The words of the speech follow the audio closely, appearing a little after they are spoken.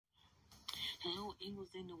Hello,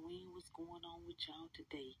 Eagles in the Wind. What's going on with y'all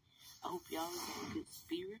today? I hope y'all are in a good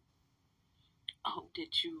spirit. I hope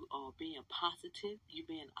that you are being positive. You're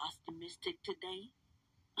being optimistic today.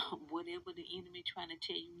 Whatever the enemy trying to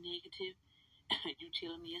tell you negative, you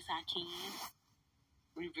tell them, yes, I can.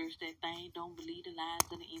 Reverse that thing. Don't believe the lies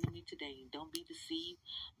of the enemy today. Don't be deceived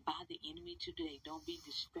by the enemy today. Don't be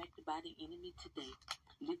distracted by the enemy today.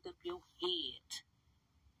 Lift up your head.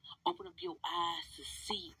 Open up your eyes to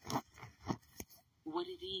see what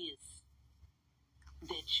it is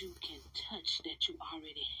that you can touch, that you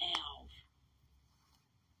already have.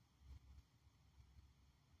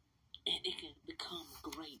 And it can become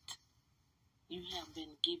great. You have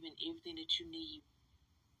been given everything that you need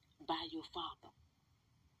by your Father.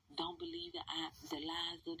 Don't believe the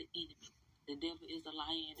lies of the enemy. The devil is a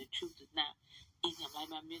liar and the truth is not in him. Like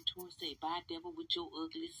my mentor said, bye devil with your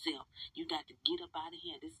ugly self. You got to get up out of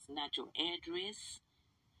here. This is not your address.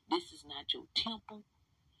 This is not your temple.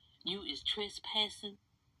 You is trespassing.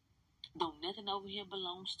 Don't nothing over here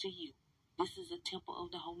belongs to you. This is a temple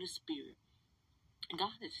of the Holy Spirit.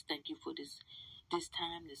 God, I just thank you for this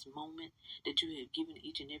time, this moment that you have given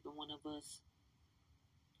each and every one of us.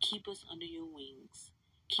 Keep us under your wings.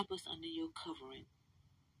 Keep us under your covering.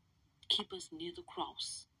 Keep us near the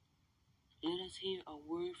cross. Let us hear a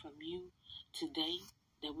word from you today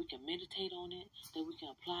that we can meditate on it, that we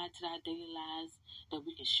can apply it to our daily lives, that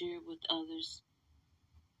we can share it with others,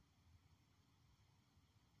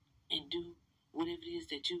 and do whatever it is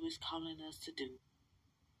that you is calling us to do.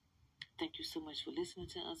 Thank you so much for listening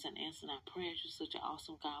to us and answering our prayers. You're such an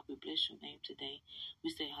awesome God. We bless your name today.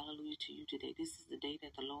 We say hallelujah to you today. This is the day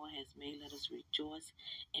that the Lord has made. Let us rejoice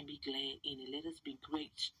and be glad in it. Let us be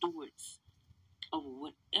great stewards over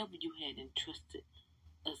whatever you had entrusted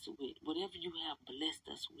us with, whatever you have blessed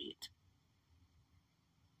us with.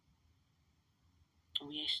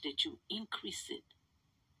 We ask that you increase it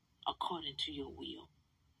according to your will.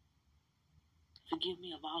 Forgive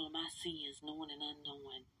me of all of my sins, known and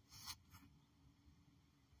unknown.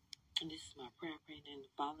 And this is my prayer, praying in the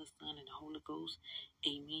Father, Son, and the Holy Ghost.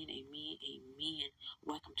 Amen, amen, amen.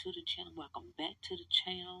 Welcome to the channel. Welcome back to the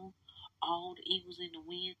channel. All the Eagles in the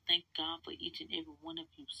Wind. Thank God for each and every one of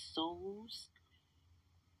you souls.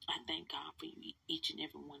 I thank God for you, each and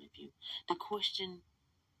every one of you. The question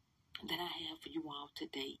that I have for you all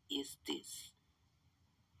today is this.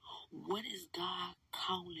 What is God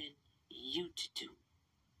calling you to do?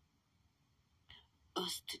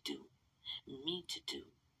 Us to do? Me to do?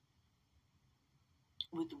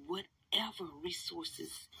 With whatever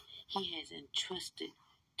resources he has entrusted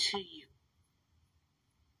to you.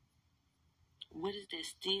 What is that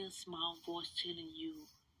still small voice telling you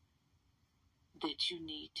that you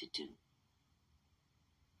need to do?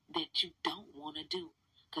 That you don't want to do?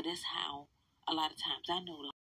 Because that's how a lot of times I know